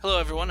Hello,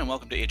 everyone, and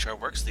welcome to HR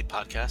Works, the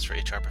podcast for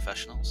HR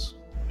professionals.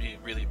 We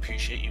really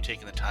appreciate you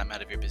taking the time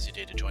out of your busy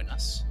day to join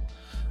us.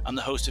 I'm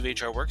the host of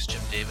HR Works, Jim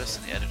Davis,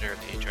 and the editor of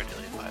the HR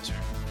Daily Advisor.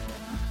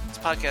 This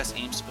podcast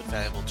aims to put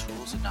valuable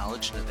tools and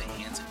knowledge into the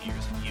hands and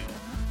ears of you,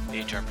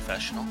 the HR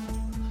professional.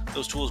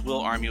 Those tools will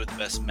arm you with the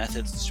best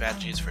methods and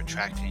strategies for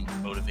attracting,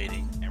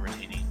 motivating, and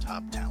retaining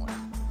top talent.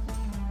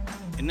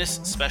 In this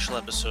special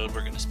episode,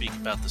 we're going to speak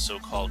about the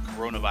so-called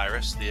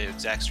coronavirus, the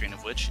exact strain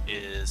of which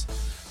is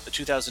the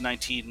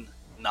 2019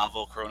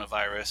 novel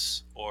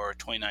coronavirus, or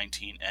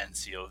 2019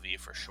 nCoV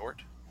for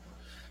short.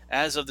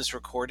 As of this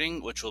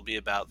recording, which will be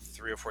about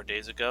 3 or 4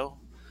 days ago,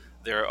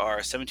 there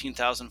are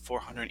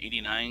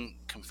 17,489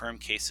 confirmed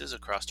cases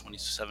across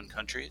 27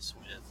 countries,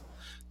 with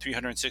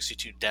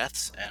 362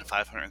 deaths and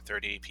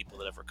 538 people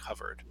that have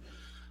recovered.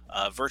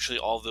 Virtually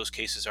all of those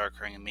cases are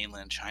occurring in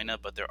mainland China,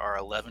 but there are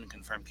 11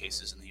 confirmed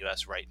cases in the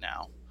US right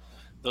now.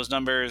 Those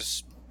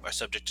numbers are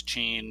subject to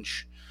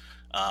change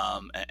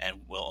and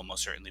will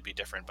almost certainly be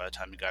different by the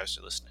time you guys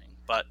are listening.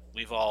 But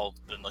we've all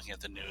been looking at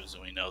the news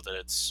and we know that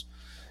it's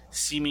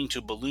seeming to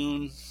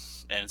balloon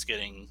and it's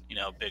getting,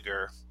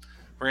 bigger.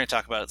 We're going to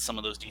talk about some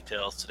of those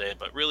details today,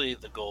 but really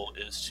the goal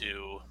is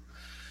to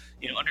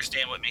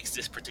understand what makes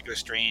this particular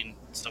strain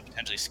so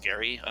potentially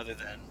scary, other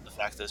than the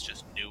fact that it's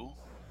just new.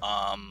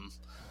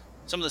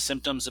 Some of the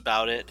symptoms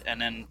about it, and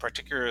then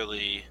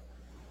particularly,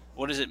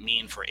 what does it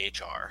mean for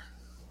HR?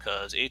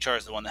 Because HR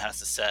is the one that has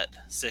to set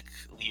sick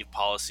leave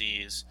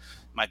policies,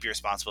 might be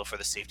responsible for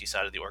the safety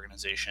side of the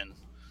organization.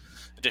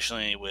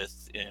 Additionally,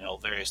 with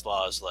various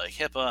laws like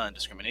HIPAA and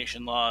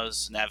discrimination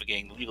laws,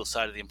 navigating the legal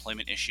side of the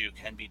employment issue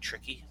can be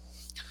tricky.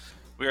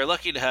 We are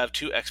lucky to have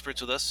two experts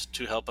with us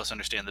to help us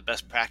understand the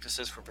best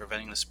practices for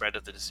preventing the spread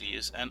of the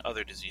disease and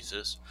other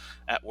diseases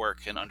at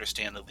work and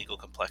understand the legal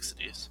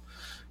complexities.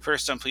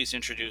 First, I'm pleased to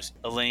introduce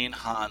Elaine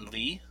Han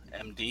Lee,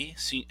 MD,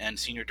 and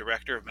Senior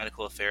Director of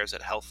Medical Affairs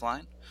at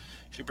Healthline.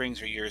 She brings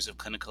her years of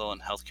clinical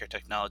and healthcare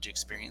technology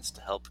experience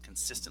to help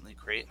consistently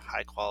create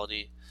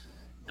high-quality,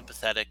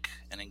 empathetic,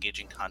 and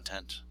engaging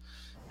content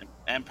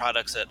and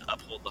products that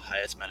uphold the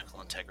highest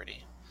medical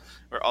integrity.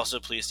 We're also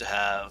pleased to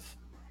have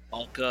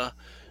Alka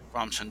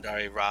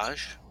Ramchandari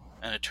Raj,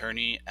 an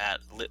attorney at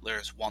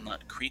Littler's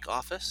Walnut Creek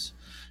office.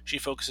 She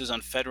focuses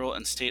on federal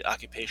and state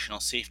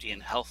occupational safety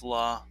and health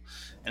law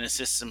and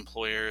assists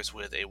employers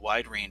with a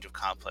wide range of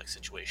complex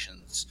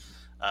situations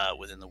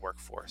within the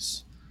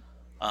workforce.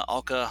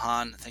 Alka,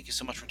 Han, thank you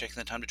so much for taking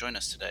the time to join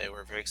us today.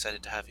 We're very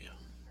excited to have you.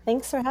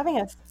 Thanks for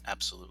having us.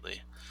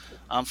 Absolutely.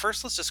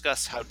 First, let's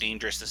discuss how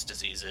dangerous this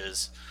disease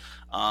is.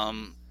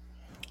 Han,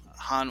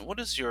 what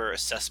is your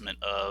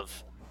assessment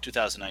of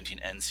 2019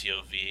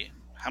 nCoV?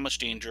 How much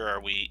danger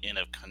are we in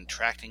of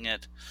contracting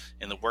it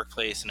in the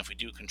workplace? And if we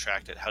do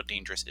contract it, how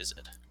dangerous is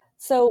it?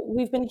 So,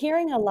 we've been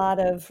hearing a lot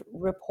of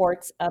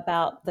reports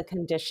about the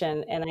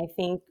condition, and I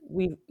think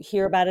we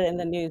hear about it in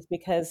the news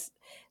because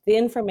the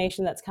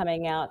information that's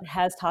coming out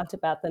has talked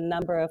about the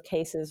number of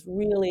cases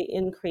really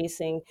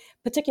increasing,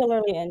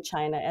 particularly in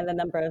China, and the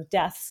number of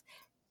deaths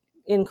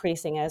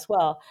increasing as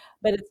well.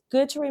 But it's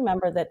good to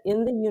remember that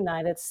in the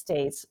United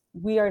States,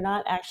 we are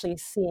not actually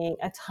seeing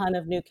a ton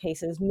of new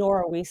cases,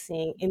 nor are we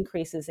seeing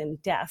increases in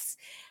deaths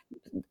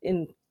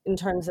in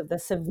terms of the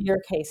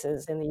severe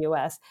cases in the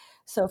US.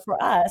 So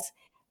for us,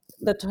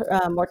 the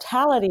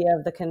mortality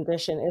of the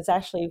condition is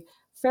actually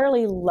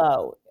fairly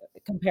low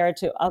compared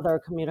to other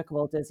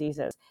communicable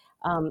diseases.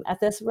 At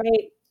this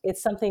rate,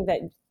 it's something that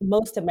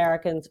most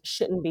Americans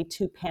shouldn't be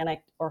too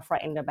panicked or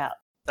frightened about.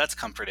 That's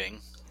comforting.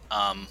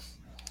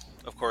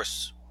 Of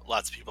course,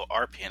 lots of people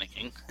are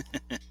panicking.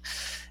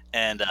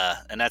 and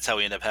that's how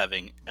we end up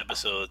having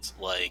episodes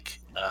like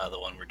the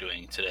one we're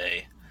doing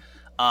today.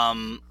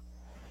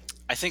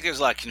 I think there's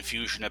a lot of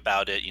confusion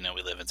about it.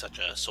 We live in such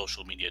a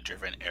social media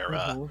driven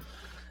era. Mhm.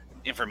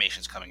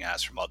 Information's coming at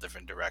us from all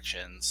different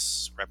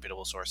directions,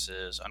 reputable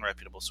sources,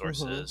 unreputable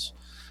sources.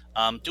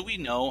 Do we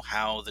know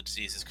how the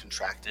disease is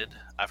contracted?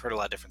 I've heard a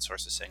lot of different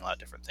sources saying a lot of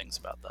different things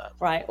about that.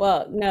 Right.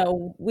 Well,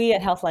 no, we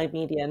at Healthline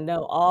Media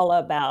know all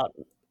about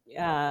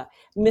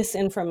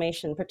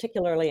misinformation,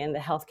 particularly in the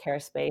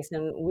healthcare space.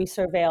 And we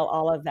surveil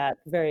all of that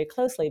very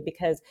closely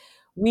because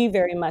we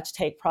very much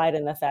take pride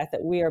in the fact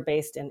that we are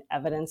based in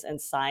evidence and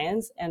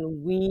science.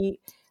 And we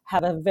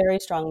have a very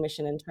strong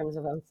mission in terms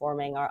of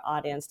informing our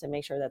audience to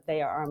make sure that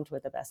they are armed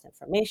with the best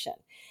information.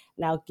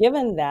 Now,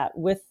 given that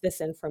with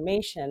this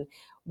information,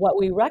 what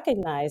we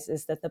recognize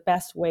is that the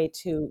best way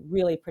to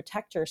really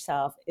protect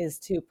yourself is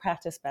to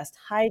practice best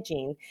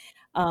hygiene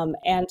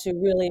and to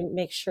really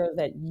make sure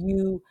that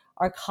you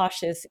are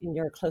cautious in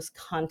your close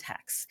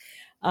contacts.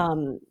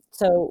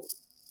 So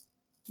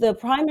the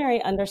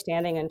primary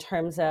understanding in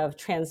terms of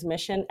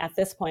transmission at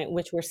this point,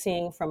 which we're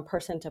seeing from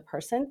person to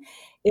person,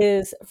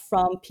 is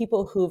from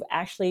people who've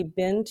actually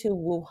been to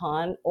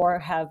Wuhan or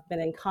have been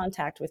in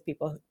contact with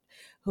people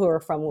who are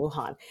from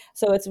Wuhan.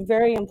 So it's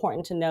very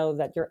important to know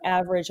that your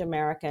average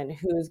American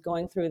who's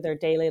going through their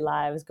daily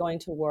lives, going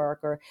to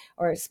work or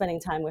spending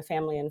time with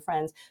family and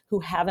friends who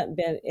haven't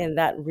been in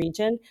that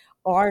region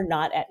are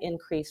not at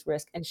increased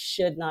risk and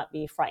should not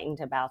be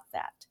frightened about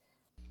that.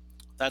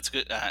 That's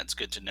good. It's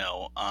good to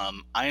know.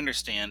 I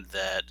understand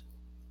that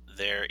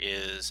there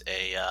is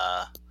a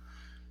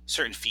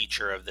certain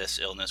feature of this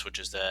illness, which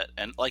is that,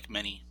 and like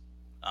many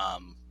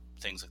um,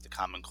 things like the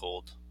common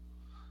cold,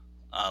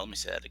 let me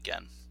say that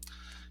again.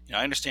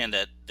 I understand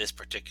that this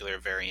particular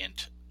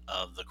variant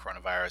of the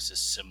coronavirus is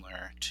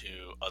similar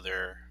to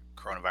other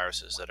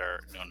coronaviruses that are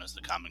known as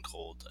the common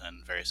cold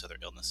and various other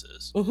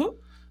illnesses. Hmm.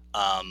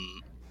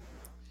 Um,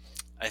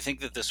 I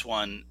think that this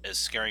one is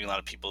scaring a lot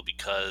of people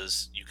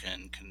because you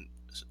can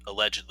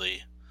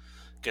allegedly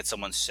get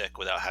someone sick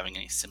without having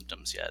any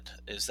symptoms yet.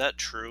 Is that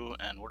true?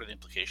 And what are the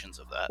implications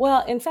of that?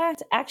 Well, in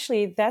fact,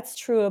 actually, that's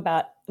true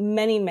about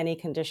many, many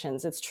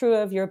conditions. It's true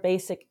of your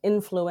basic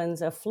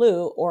influenza,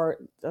 flu, or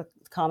the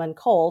common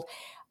cold.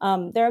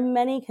 There are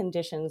many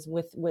conditions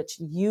with which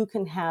you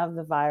can have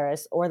the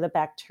virus or the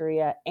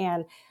bacteria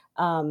and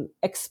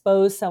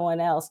expose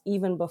someone else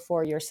even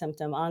before your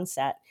symptom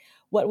onset.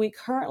 What we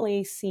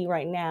currently see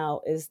right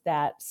now is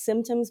that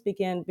symptoms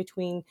begin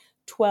between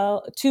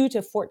 2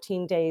 to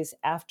 14 days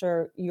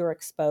after you're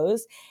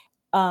exposed.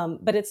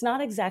 But it's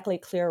not exactly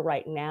clear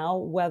right now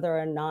whether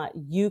or not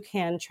you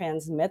can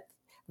transmit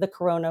the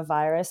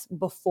coronavirus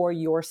before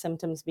your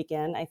symptoms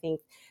begin. I think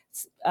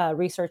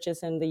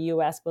researchers in the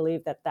US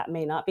believe that that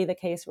may not be the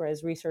case,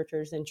 whereas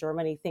researchers in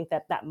Germany think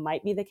that that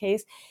might be the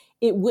case.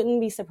 It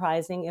wouldn't be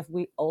surprising if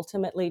we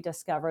ultimately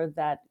discovered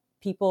that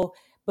people,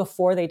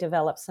 before they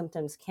develop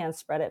symptoms, can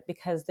spread it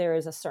because there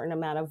is a certain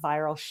amount of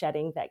viral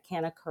shedding that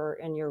can occur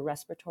in your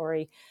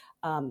respiratory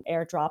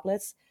air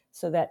droplets,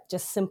 so that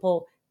just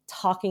simple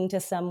talking to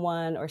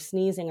someone or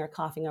sneezing or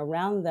coughing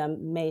around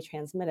them may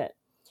transmit it.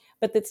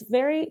 But it's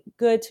very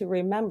good to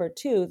remember,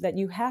 too, that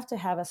you have to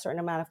have a certain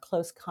amount of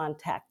close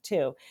contact,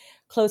 too.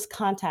 Close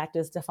contact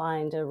is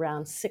defined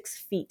around 6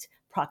 feet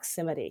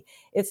proximity.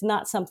 It's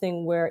not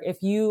something where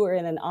if you are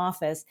in an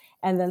office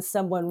and then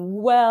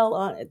someone well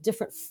on a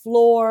different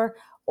floor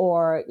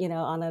or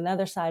on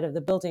another side of the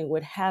building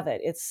would have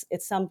it. It's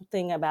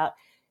something about,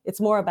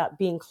 it's more about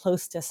being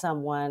close to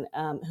someone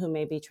who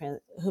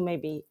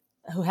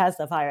has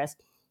the virus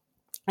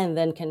and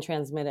then can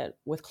transmit it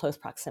with close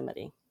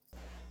proximity.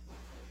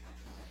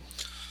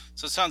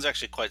 So it sounds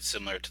actually quite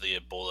similar to the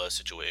Ebola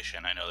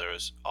situation. I know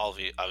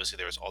obviously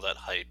there was all that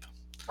hype,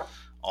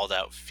 all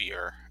that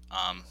fear.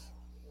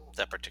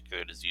 That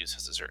particular disease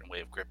has a certain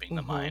way of gripping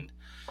the mind.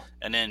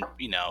 And then,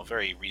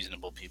 very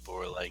reasonable people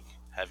were like,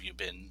 have you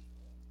been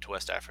to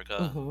West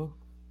Africa?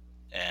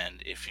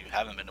 And if you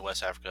haven't been to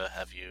West Africa,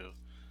 have you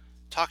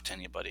talked to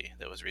anybody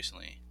that was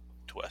recently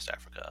to West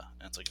Africa?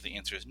 And it's like, the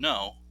answer is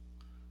no,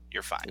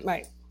 you're fine.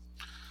 Right.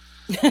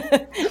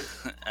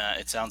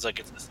 It sounds like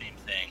it's the same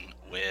thing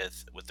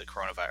with the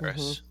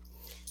coronavirus.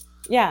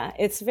 Yeah,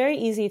 it's very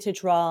easy to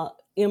draw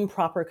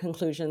improper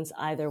conclusions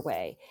either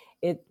way.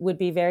 It would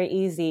be very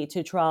easy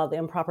to draw the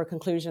improper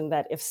conclusion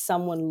that if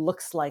someone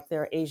looks like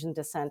they're Asian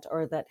descent,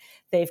 or that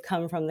they've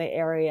come from the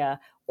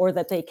area, or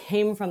that they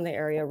came from the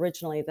area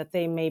originally, that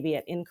they may be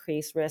at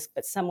increased risk,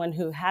 but someone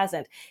who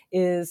hasn't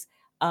is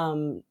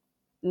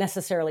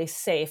necessarily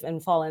safe,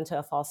 and fall into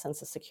a false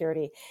sense of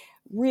security.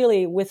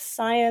 Really, with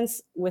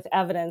science, with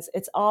evidence,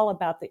 it's all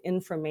about the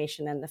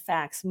information and the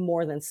facts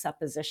more than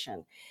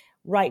supposition.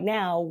 Right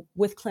now,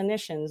 with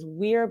clinicians,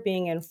 we are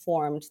being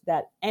informed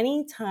that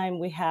anytime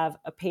we have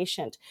a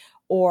patient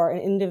or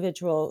an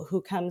individual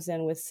who comes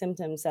in with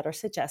symptoms that are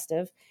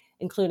suggestive,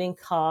 including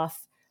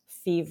cough,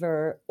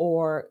 fever,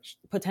 or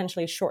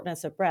potentially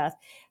shortness of breath,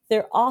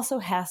 there also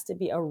has to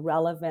be a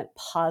relevant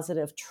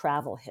positive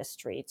travel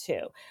history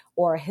too,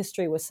 or a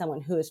history with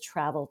someone who has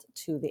traveled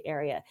to the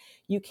area.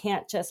 You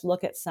can't just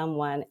look at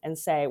someone and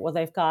say, well,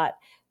 they've got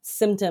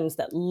symptoms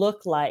that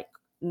look like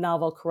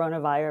novel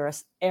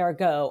coronavirus,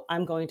 ergo,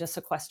 I'm going to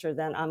sequester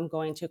them, I'm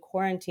going to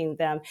quarantine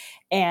them,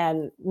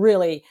 and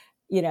really,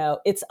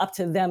 it's up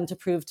to them to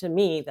prove to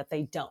me that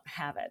they don't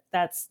have it.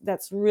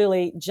 That's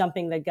really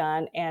jumping the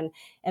gun and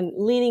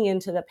leaning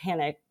into the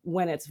panic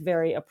when it's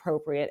very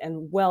appropriate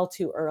and well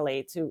too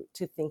early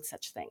to think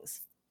such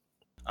things.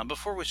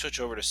 Before we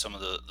switch over to some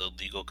of the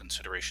legal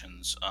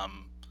considerations,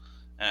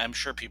 and I'm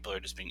sure people are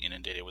just being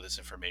inundated with this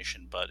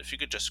information, but if you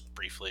could just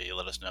briefly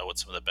let us know what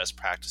some of the best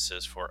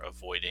practices for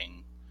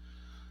avoiding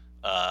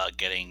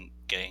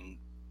getting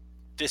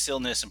this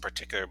illness in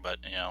particular, but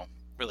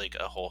really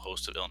a whole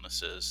host of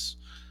illnesses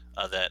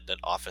that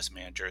office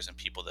managers and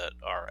people that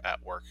are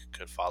at work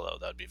could follow,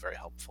 that would be very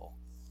helpful.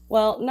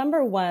 Well,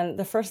 number one,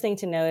 the first thing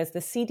to know is the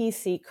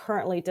CDC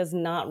currently does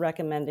not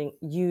recommend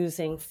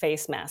using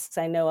face masks.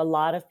 I know a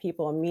lot of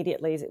people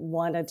immediately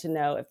wanted to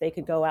know if they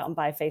could go out and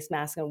buy a face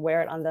mask and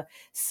wear it on the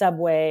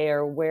subway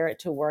or wear it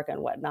to work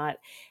and whatnot.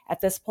 At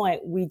this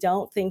point, we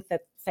don't think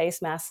that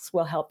face masks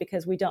will help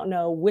because we don't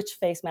know which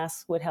face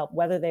masks would help,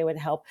 whether they would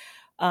help,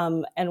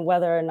 and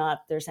whether or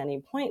not there's any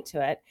point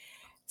to it.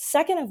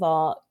 Second of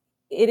all,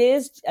 it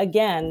is,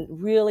 again,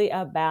 really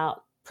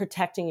about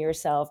protecting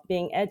yourself,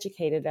 being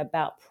educated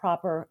about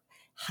proper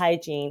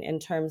hygiene in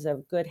terms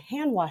of good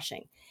hand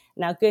washing.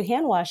 Now, good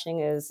hand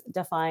washing is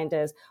defined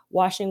as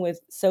washing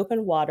with soap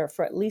and water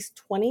for at least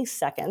 20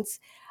 seconds,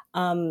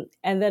 And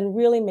then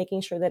really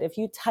making sure that if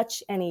you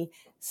touch any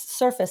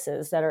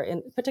surfaces that are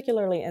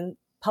particularly in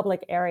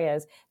public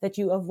areas, that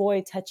you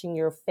avoid touching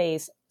your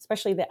face,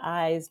 especially the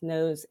eyes,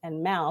 nose,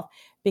 and mouth,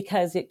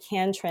 because it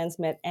can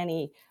transmit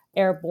any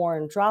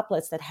airborne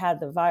droplets that had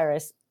the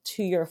virus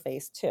to your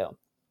face too.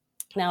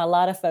 Now, a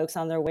lot of folks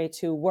on their way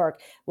to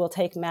work will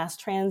take mass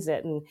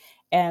transit,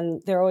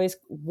 and they're always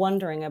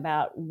wondering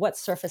about what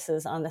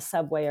surfaces on the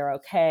subway are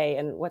okay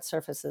and what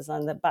surfaces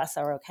on the bus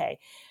are okay.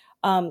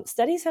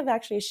 Studies have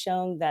actually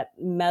shown that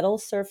metal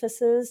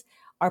surfaces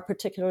are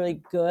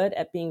particularly good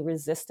at being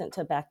resistant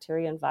to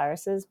bacteria and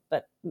viruses,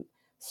 but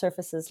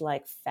surfaces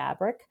like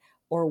fabric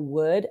or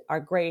wood are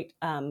great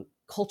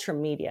culture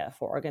media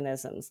for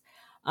organisms.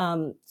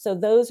 So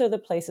those are the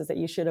places that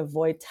you should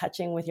avoid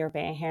touching with your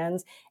bare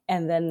hands,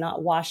 and then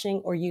not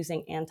washing or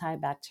using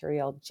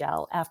antibacterial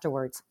gel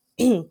afterwards.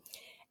 And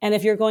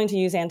if you're going to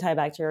use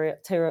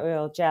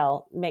antibacterial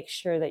gel, make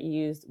sure that you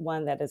use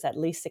one that is at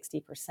least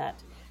 60%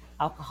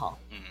 alcohol.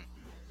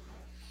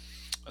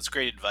 That's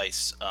great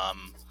advice.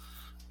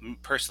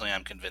 Personally,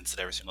 I'm convinced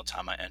that every single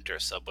time I enter a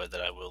subway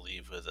that I will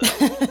leave with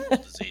a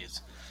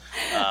disease.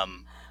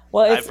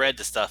 Well, I've read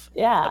the stuff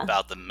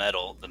about the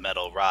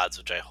metal rods,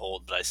 which I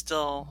hold, but I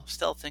still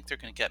think they're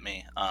going to get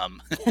me.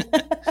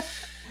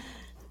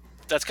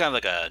 That's kind of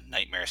like a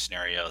nightmare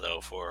scenario, though,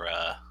 for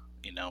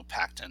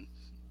packed in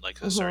like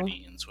the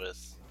sardines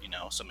with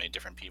so many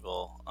different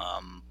people.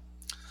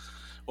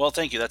 Well,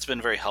 thank you. That's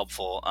been very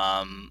helpful.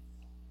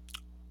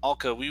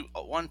 Alka, we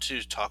want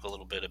to talk a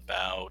little bit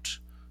about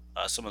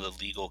some of the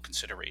legal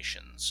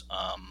considerations,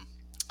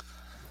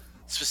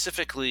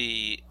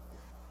 specifically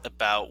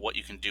about what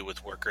you can do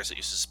with workers that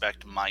you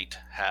suspect might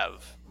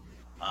have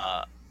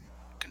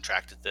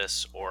contracted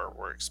this or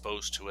were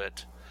exposed to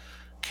it.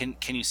 Can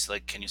you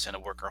send a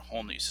worker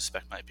home that you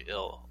suspect might be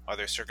ill? Are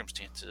there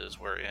circumstances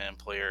where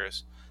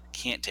employers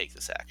can't take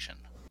this action?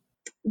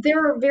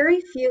 There are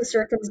very few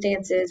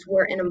circumstances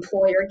where an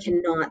employer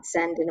cannot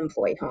send an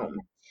employee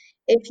home.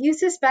 If you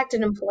suspect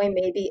an employee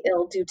may be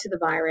ill due to the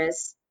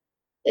virus,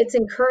 it's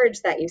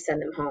encouraged that you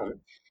send them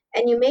home,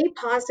 and you may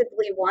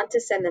possibly want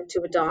to send them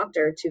to a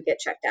doctor to get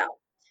checked out.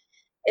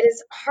 It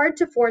is hard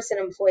to force an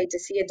employee to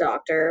see a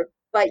doctor,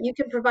 but you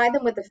can provide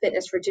them with a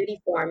fitness for duty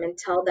form and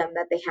tell them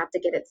that they have to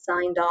get it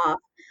signed off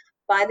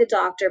by the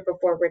doctor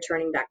before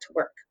returning back to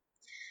work.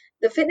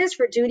 The fitness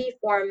for duty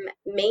form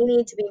may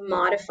need to be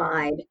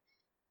modified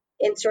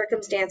in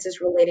circumstances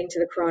relating to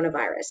the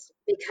coronavirus,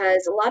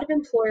 because a lot of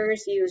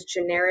employers use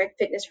generic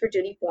fitness for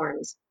duty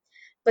forms,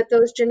 but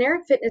those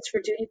generic fitness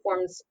for duty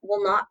forms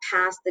will not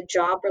pass the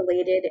job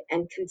related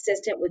and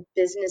consistent with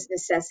business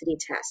necessity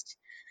test,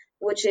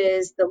 which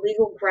is the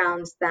legal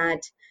grounds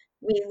that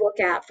we look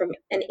at from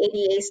an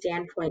ADA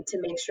standpoint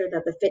to make sure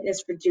that the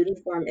fitness for duty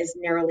form is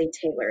narrowly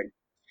tailored.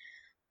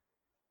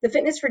 The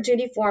fitness for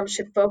duty form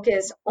should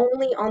focus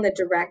only on the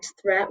direct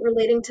threat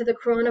relating to the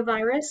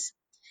coronavirus,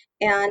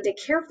 and a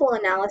careful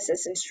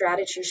analysis and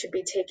strategy should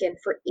be taken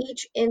for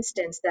each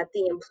instance that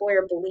the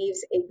employer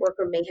believes a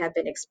worker may have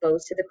been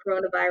exposed to the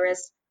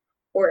coronavirus,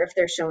 or if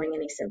they're showing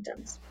any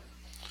symptoms.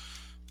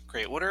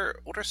 Great. What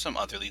are some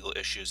other legal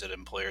issues that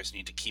employers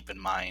need to keep in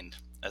mind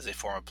as they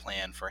form a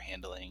plan for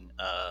handling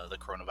the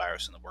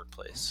coronavirus in the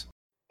workplace?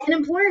 An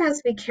employer has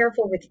to be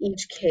careful with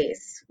each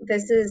case.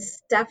 This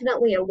is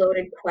definitely a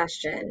loaded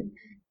question.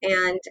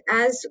 And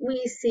as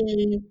we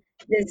see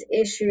this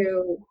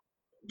issue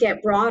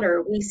get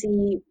broader, we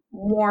see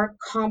more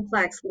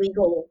complex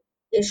legal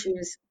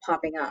issues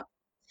popping up.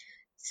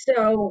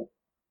 So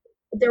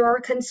there are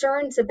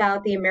concerns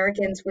about the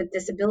Americans with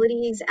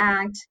Disabilities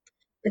Act,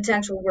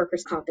 potential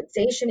workers'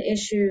 compensation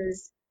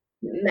issues,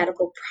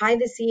 medical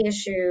privacy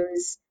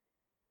issues.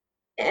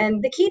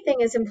 And the key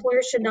thing is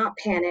employers should not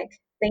panic.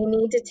 They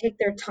need to take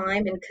their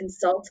time and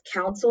consult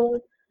counsel,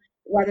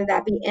 whether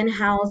that be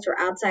in-house or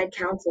outside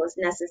counsel as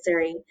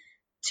necessary,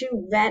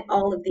 to vet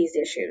all of these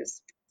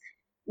issues.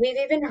 We've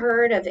even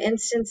heard of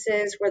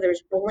instances where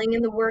there's bullying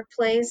in the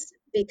workplace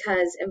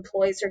because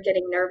employees are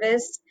getting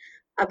nervous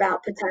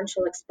about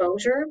potential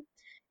exposure.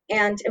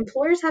 And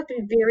employers have to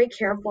be very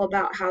careful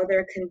about how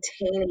they're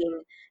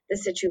containing the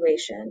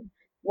situation,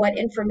 what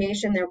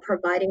information they're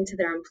providing to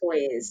their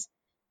employees,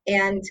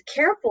 and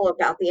careful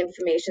about the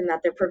information that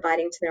they're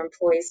providing to their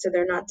employees so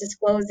they're not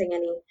disclosing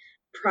any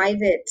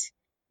private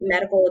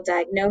medical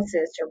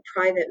diagnosis or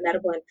private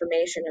medical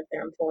information of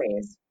their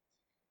employees.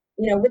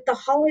 With the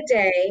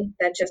holiday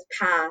that just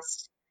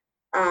passed,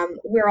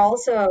 we're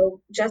also,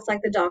 just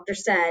like the doctor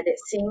said,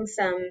 seeing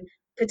some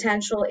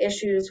potential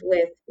issues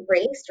with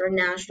race or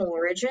national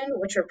origin,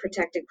 which are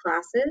protected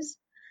classes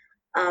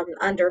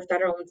under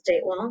federal and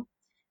state law.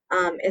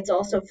 It's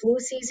also flu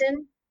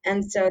season,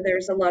 and so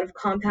there's a lot of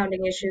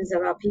compounding issues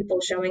about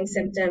people showing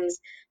symptoms,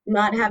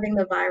 not having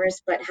the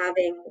virus, but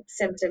having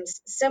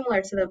symptoms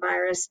similar to the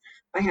virus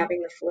by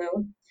having the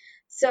flu.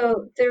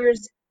 So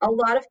there's a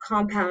lot of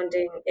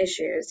compounding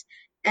issues.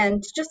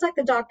 And just like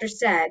the doctor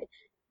said,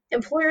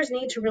 employers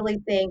need to really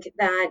think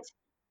that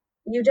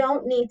you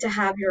don't need to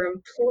have your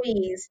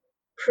employees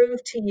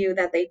prove to you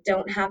that they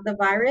don't have the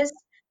virus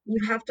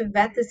you have to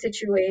vet the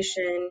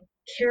situation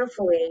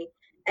carefully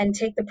and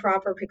take the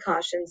proper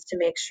precautions to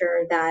make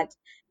sure that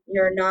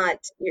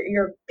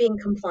you're being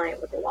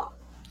compliant with the law.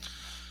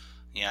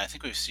 Yeah, I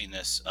think we've seen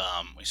this.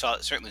 We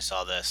certainly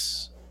saw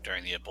this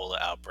during the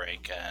Ebola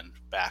outbreak and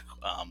back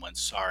when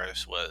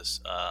SARS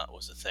was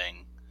a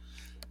thing.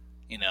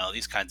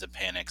 These kinds of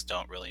panics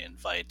don't really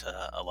invite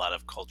a lot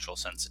of cultural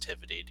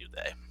sensitivity, do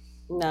they?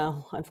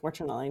 No,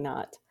 unfortunately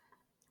not.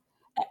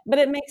 But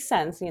it makes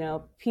sense,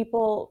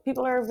 people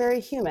are very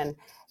human.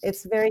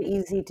 It's very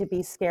easy to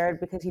be scared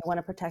because you want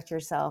to protect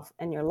yourself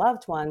and your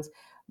loved ones,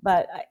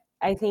 but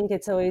I think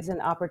it's always an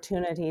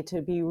opportunity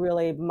to be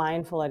really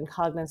mindful and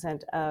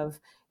cognizant of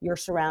your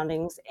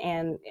surroundings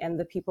and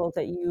the people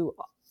that you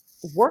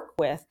work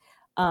with.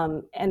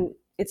 And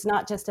it's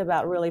not just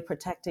about really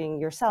protecting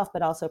yourself,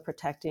 but also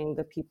protecting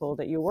the people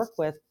that you work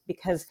with,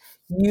 because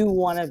you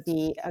want to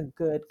be a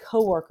good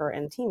coworker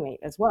and teammate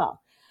as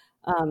well.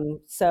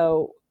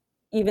 So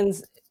even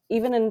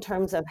even in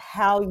terms of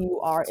how you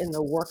are in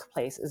the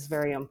workplace is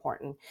very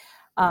important.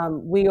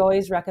 We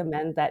always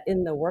recommend that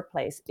in the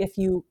workplace, if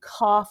you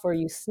cough or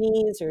you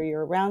sneeze or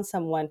you're around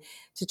someone,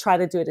 to try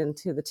to do it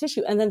into the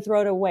tissue and then throw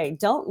it away.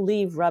 Don't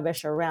leave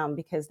rubbish around,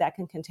 because that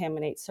can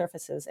contaminate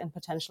surfaces and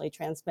potentially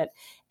transmit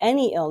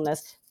any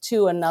illness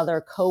to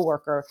another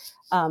coworker,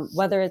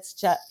 whether it's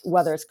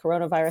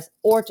coronavirus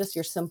or just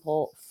your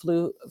simple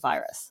flu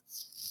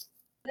virus.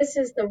 This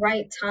is the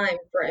right time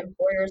for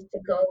employers to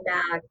go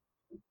back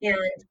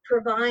and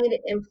provide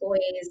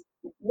employees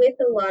with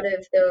a lot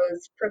of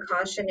those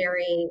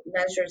precautionary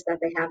measures that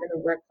they have in the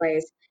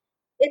workplace.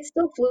 It's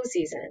still flu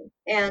season,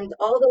 and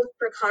all those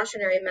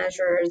precautionary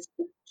measures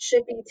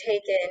should be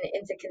taken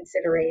into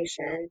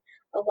consideration.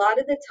 A lot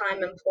of the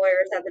time,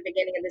 employers at the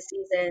beginning of the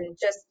season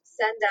just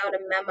send out a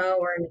memo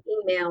or an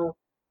email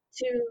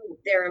to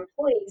their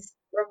employees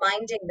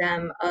reminding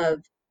them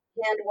of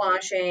hand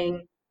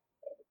washing,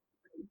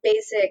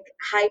 basic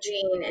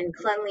hygiene and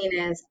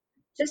cleanliness,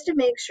 just to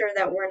make sure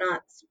that we're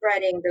not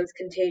spreading those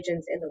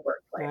contagions in the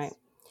workplace. Right.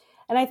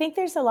 And I think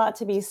there's a lot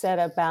to be said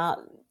about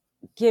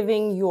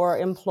giving your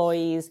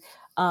employees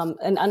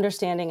an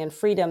understanding and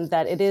freedom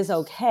that it is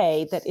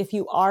okay, that if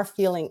you are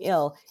feeling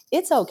ill,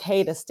 it's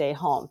okay to stay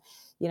home.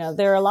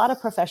 There are a lot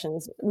of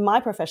professions, my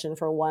profession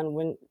for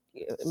one,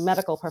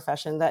 medical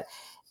profession, that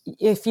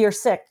if you're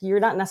sick, you're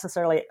not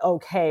necessarily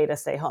okay to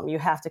stay home. You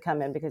have to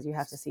come in because you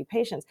have to see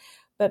patients.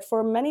 But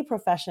for many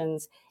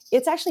professions,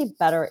 it's actually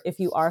better, if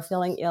you are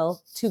feeling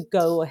ill, to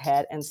go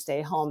ahead and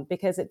stay home,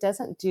 because it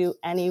doesn't do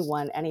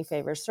anyone any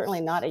favors, certainly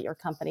not at your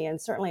company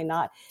and certainly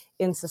not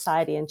in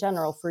society in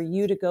general, for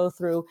you to go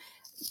through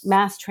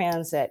mass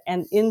transit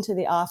and into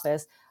the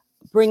office,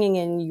 bringing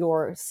in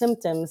your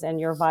symptoms and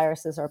your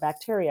viruses or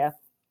bacteria.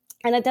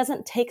 And it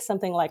doesn't take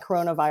something like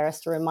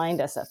coronavirus to remind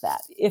us of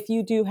that. If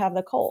you do have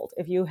the cold,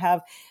 if you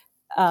have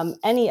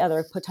any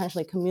other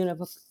potentially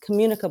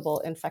communicable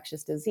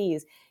infectious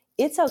disease,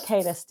 it's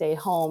okay to stay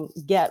home,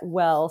 get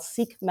well,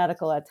 seek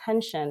medical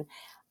attention,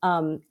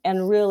 and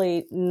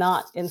really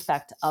not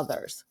infect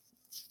others.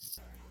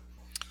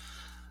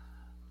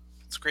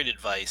 That's great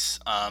advice.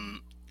 Are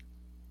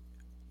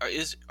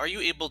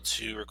you able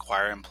to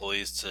require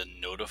employees to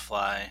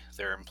notify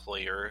their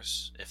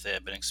employers if they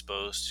have been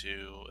exposed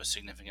to a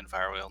significant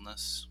viral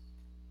illness?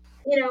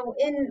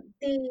 In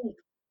the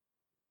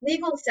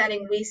legal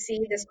setting, we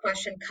see this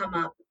question come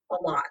up a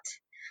lot,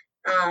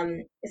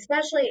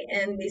 especially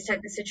in these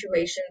type of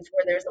situations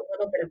where there's a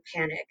little bit of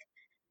panic.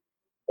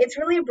 It's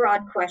really a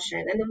broad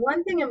question. And the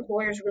one thing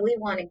employers really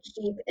want to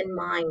keep in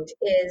mind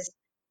is,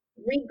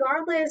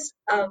 regardless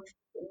of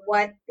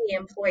what the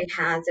employee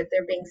has, if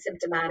they're being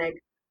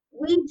symptomatic,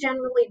 we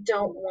generally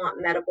don't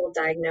want medical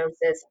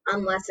diagnosis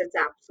unless it's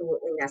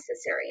absolutely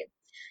necessary.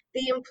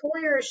 The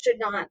employer should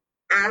not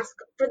ask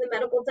for the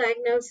medical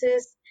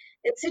diagnosis.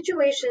 In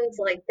situations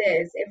like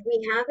this, if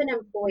we have an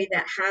employee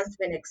that has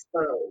been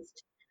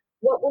exposed,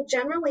 what will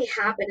generally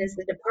happen is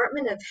the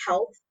Department of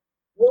Health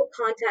will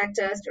contact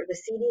us, or the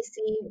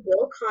CDC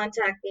will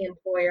contact the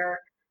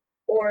employer,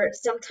 or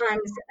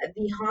sometimes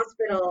the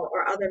hospital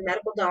or other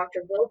medical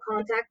doctor will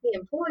contact the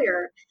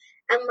employer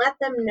and let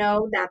them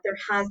know that there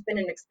has been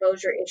an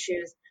exposure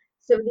issues,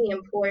 so the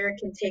employer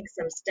can take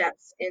some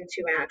steps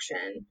into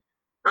action.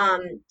 A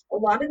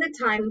lot of the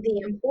time, the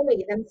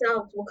employee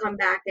themselves will come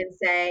back and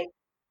say,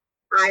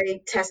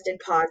 I tested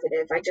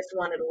positive. I just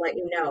wanted to let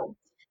you know.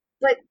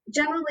 But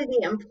generally,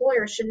 the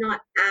employer should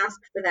not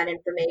ask for that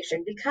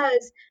information,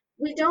 because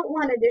we don't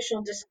want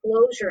additional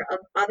disclosure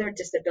of other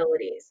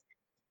disabilities.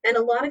 And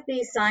a lot of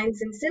these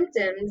signs and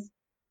symptoms,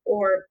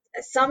 or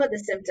some of the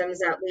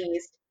symptoms at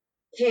least,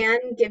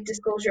 can give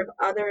disclosure of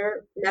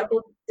other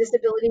medical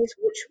disabilities,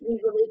 which we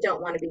really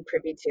don't want to be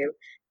privy to.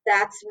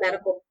 That's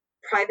medical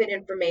private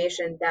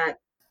information that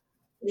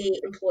the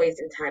employee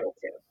is entitled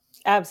to.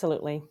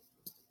 Absolutely.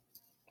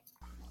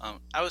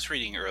 I was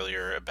reading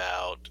earlier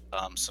about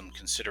some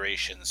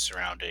considerations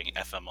surrounding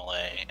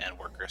FMLA and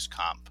workers'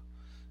 comp.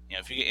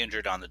 If you get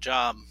injured on the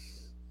job,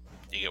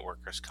 you get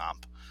workers'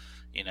 comp.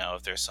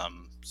 If there's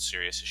some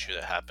serious issue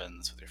that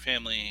happens with your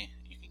family,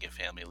 you can get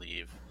family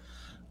leave.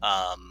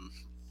 And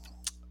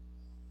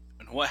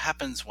what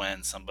happens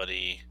when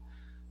somebody,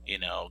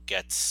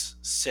 gets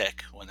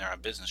sick when they're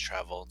on business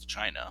travel to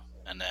China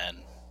and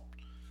then,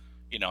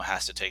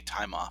 has to take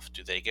time off?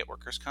 Do they get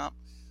workers' comp?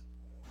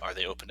 Are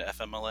they open to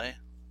FMLA?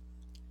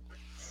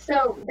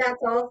 So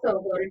that's also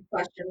a loaded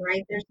question,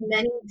 right? There's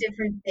many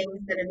different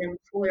things that an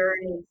employer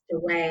needs to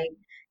weigh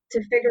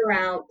to figure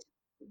out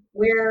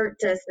where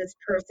does this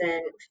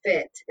person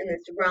fit in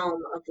this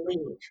realm of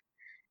leave.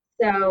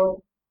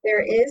 So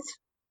there is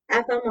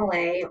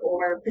FMLA,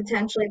 or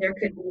potentially there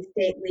could be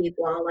state leave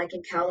law. Like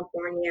in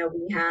California,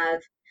 we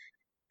have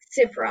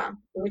CIFRA,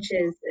 which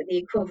is the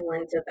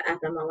equivalent of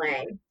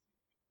FMLA.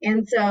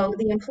 And so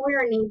the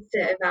employer needs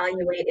to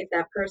evaluate if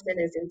that person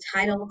is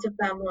entitled to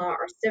FEMLA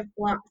or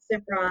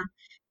CIFRA,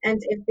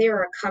 and if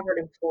they're a covered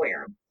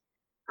employer.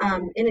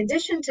 In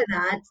addition to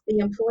that, the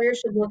employer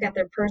should look at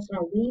their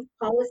personal leave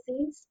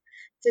policies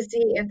to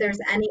see if there's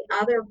any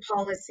other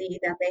policy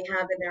that they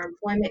have in their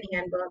employment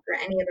handbook or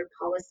any other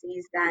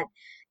policies that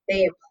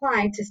they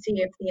apply to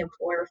see if the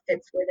employer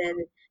fits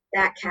within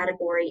that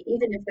category,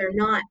 even if they're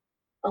not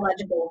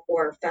eligible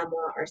for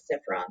FEMLA or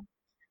CIFRA.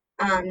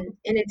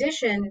 In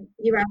addition,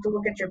 you have to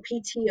look at your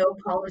PTO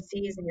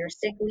policies and your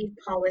sick leave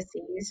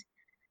policies.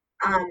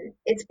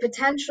 It's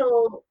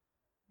potential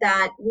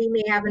that we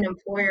may have an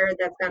employer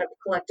that's got a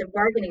collective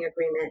bargaining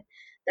agreement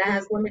that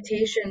has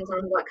limitations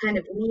on what kind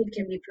of leave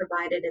can be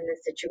provided in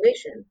this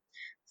situation.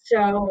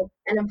 So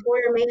an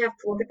employer may have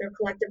to look at their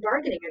collective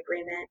bargaining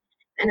agreement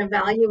and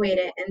evaluate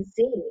it and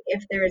see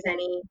if there's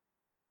any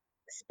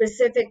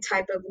specific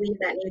type of leave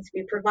that needs to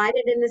be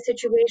provided in the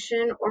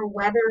situation, or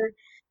whether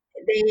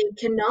they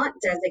cannot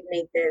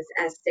designate this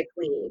as sick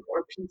leave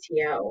or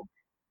PTO.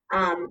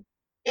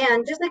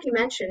 And just like you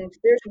mentioned,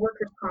 there's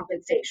workers'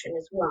 compensation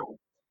as well.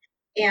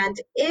 And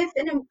if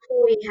an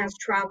employee has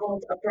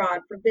traveled abroad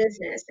for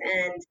business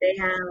and they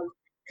have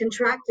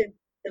contracted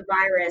the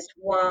virus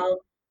while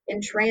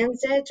in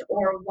transit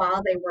or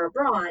while they were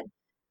abroad,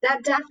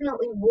 that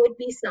definitely would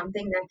be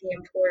something that the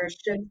employer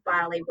should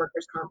file a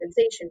workers'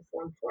 compensation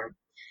form for.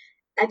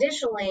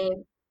 Additionally,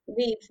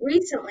 we've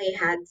recently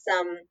had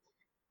some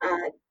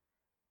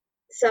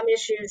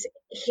issues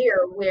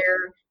here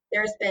where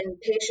there's been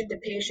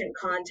patient-to-patient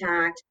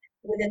contact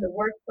within the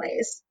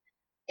workplace.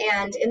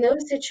 And in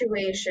those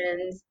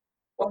situations,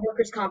 a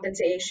workers'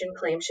 compensation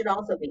claim should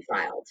also be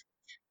filed.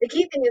 The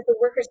key thing is the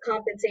workers'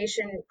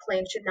 compensation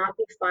claim should not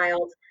be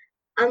filed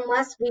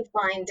unless we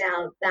find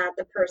out that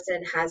the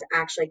person has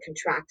actually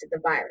contracted the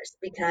virus,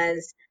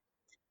 because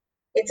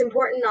it's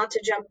important not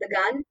to jump the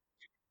gun,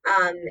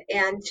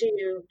 and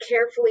to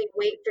carefully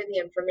wait for the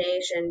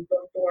information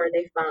before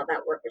they file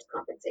that workers'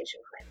 compensation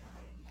claim.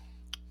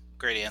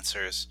 Great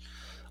answers.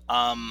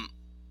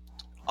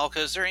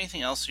 Alka, is there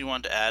anything else you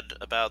want to add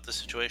about the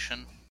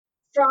situation?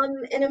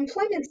 From an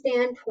employment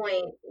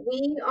standpoint,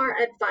 we are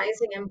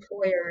advising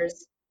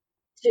employers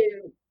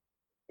to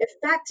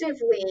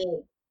effectively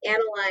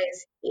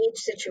analyze each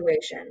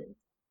situation.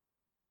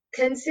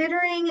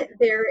 Considering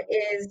there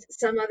is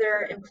some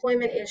other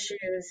employment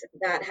issues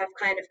that have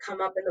kind of come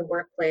up in the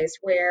workplace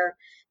where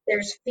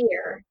there's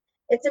fear,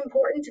 it's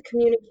important to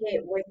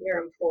communicate with your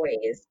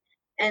employees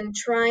and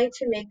try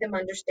to make them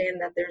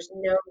understand that there's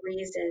no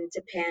reason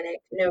to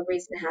panic, no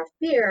reason to have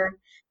fear.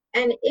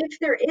 And if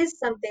there is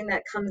something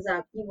that comes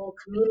up, you will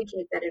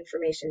communicate that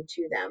information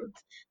to them.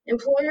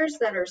 Employers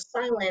that are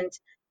silent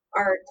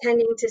are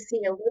tending to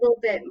see a little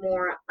bit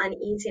more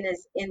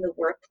uneasiness in the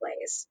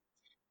workplace.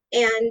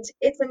 And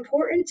it's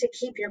important to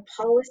keep your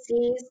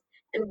policies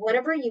and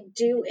whatever you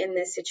do in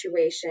this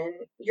situation,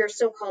 your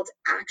so-called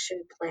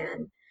action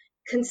plan,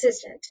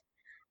 consistent.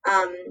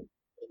 Um,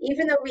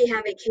 Even though we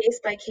have a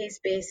case-by-case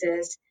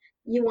basis,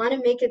 you want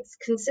to make it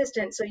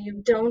consistent so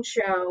you don't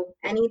show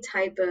any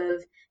type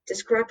of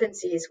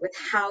discrepancies with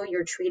how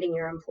you're treating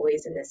your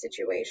employees in this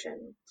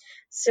situation.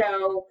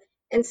 So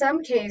in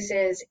some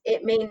cases,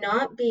 it may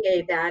not be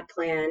a bad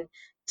plan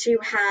to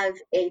have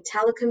a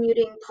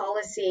telecommuting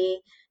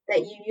policy that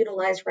you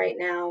utilize right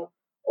now,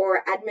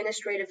 or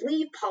administrative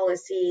leave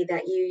policy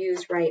that you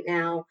use right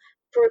now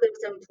for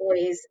those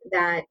employees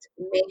that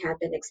may have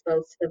been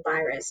exposed to the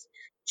virus,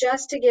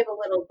 just to give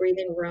a little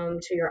breathing room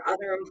to your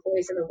other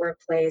employees in the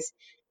workplace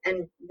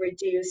and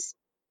reduce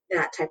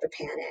that type of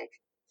panic.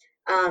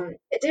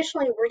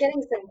 Additionally, we're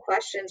getting some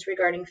questions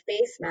regarding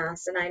face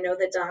masks, and I know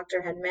the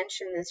doctor had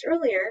mentioned this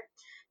earlier.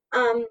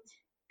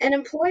 An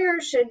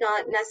employer should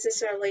not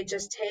necessarily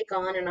just take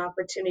on an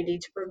opportunity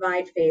to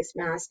provide face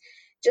masks.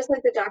 Just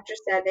like the doctor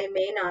said, they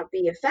may not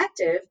be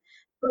effective,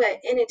 but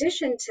in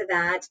addition to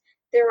that,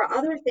 there are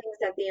other things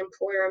that the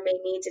employer may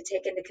need to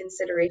take into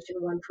consideration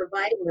when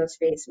providing those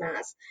face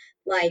masks,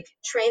 like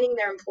training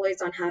their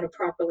employees on how to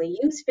properly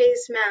use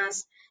face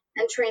masks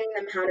and training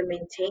them how to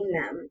maintain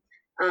them,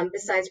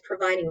 besides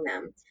providing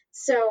them.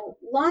 So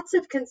lots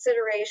of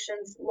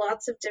considerations,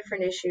 lots of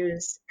different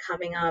issues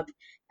coming up.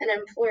 An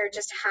employer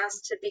just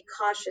has to be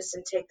cautious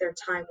and take their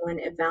time when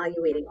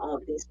evaluating all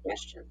of these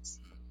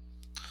questions.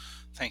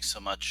 Thanks so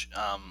much.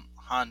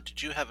 Han,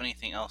 did you have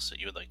anything else that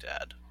you would like to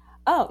add?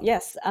 Oh,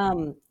 yes.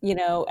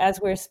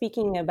 As we're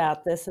speaking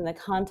about this in the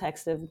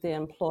context of the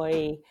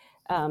employee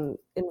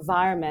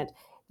environment,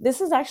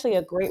 this is actually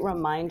a great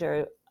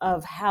reminder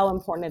of how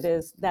important it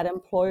is that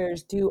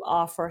employers do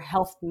offer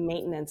health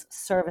maintenance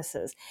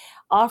services.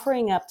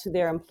 Offering up to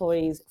their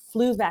employees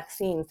flu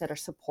vaccines that are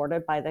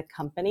supported by the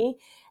company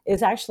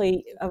is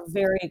actually a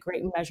very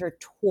great measure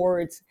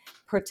towards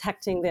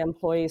protecting the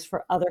employees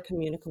for other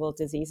communicable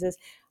diseases.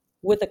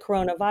 With the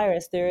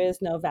coronavirus, there is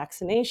no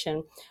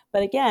vaccination.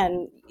 But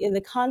again, in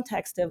the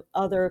context of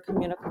other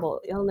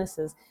communicable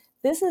illnesses,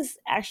 this is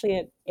actually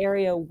an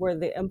area where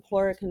the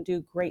employer can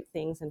do great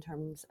things in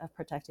terms of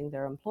protecting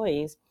their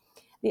employees.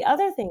 The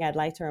other thing I'd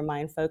like to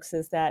remind folks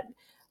is that,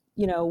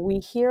 we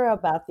hear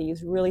about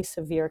these really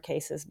severe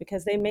cases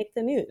because they make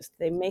the news,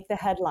 they make the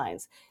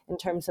headlines in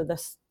terms of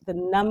the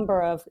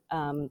number of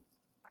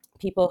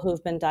people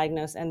who've been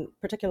diagnosed, and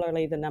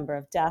particularly the number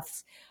of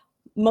deaths,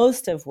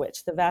 most of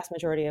which, the vast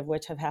majority of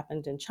which have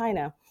happened in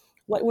China.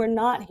 What we're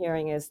not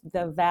hearing is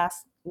the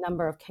vast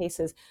number of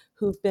cases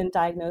who've been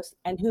diagnosed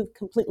and who've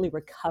completely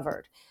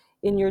recovered.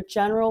 In your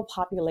general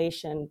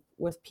population,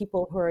 with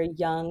people who are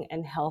young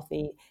and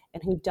healthy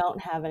and who don't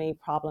have any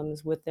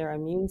problems with their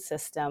immune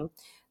system,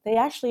 they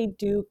actually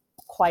do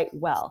quite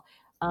well.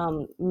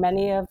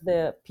 Many of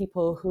the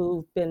people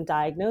who've been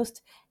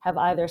diagnosed have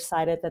either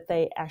cited that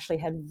they actually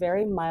had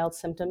very mild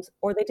symptoms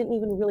or they didn't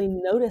even really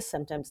notice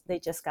symptoms. They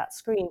just got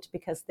screened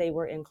because they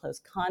were in close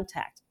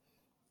contact.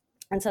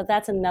 And so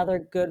that's another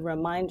good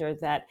reminder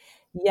that,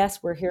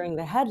 yes, we're hearing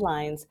the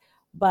headlines,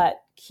 but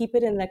keep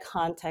it in the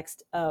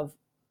context of,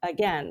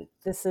 again,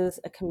 this is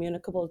a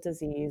communicable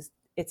disease.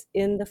 It's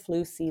in the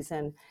flu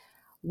season.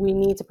 We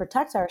need to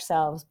protect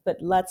ourselves,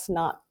 but let's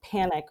not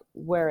panic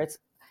where it's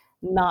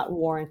not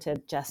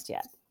warranted just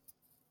yet.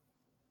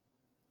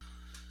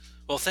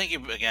 Well, thank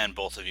you again,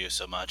 both of you,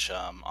 so much,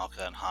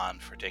 Alka and Han,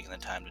 for taking the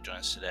time to join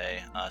us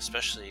today,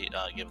 especially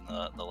given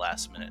the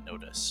last minute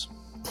notice.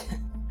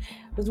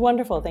 It was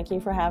wonderful. Thank you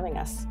for having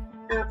us.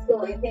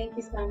 Absolutely. Thank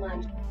you so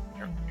much.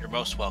 You're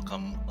most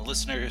welcome.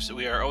 Listeners,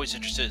 we are always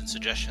interested in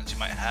suggestions you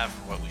might have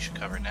for what we should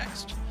cover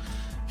next.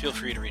 Feel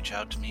free to reach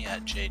out to me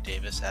at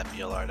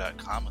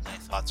jdavis@blr.com with any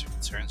thoughts or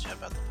concerns you have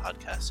about the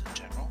podcast in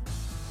general.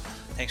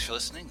 Thanks for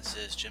listening. This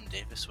is Jim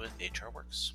Davis with HR Works.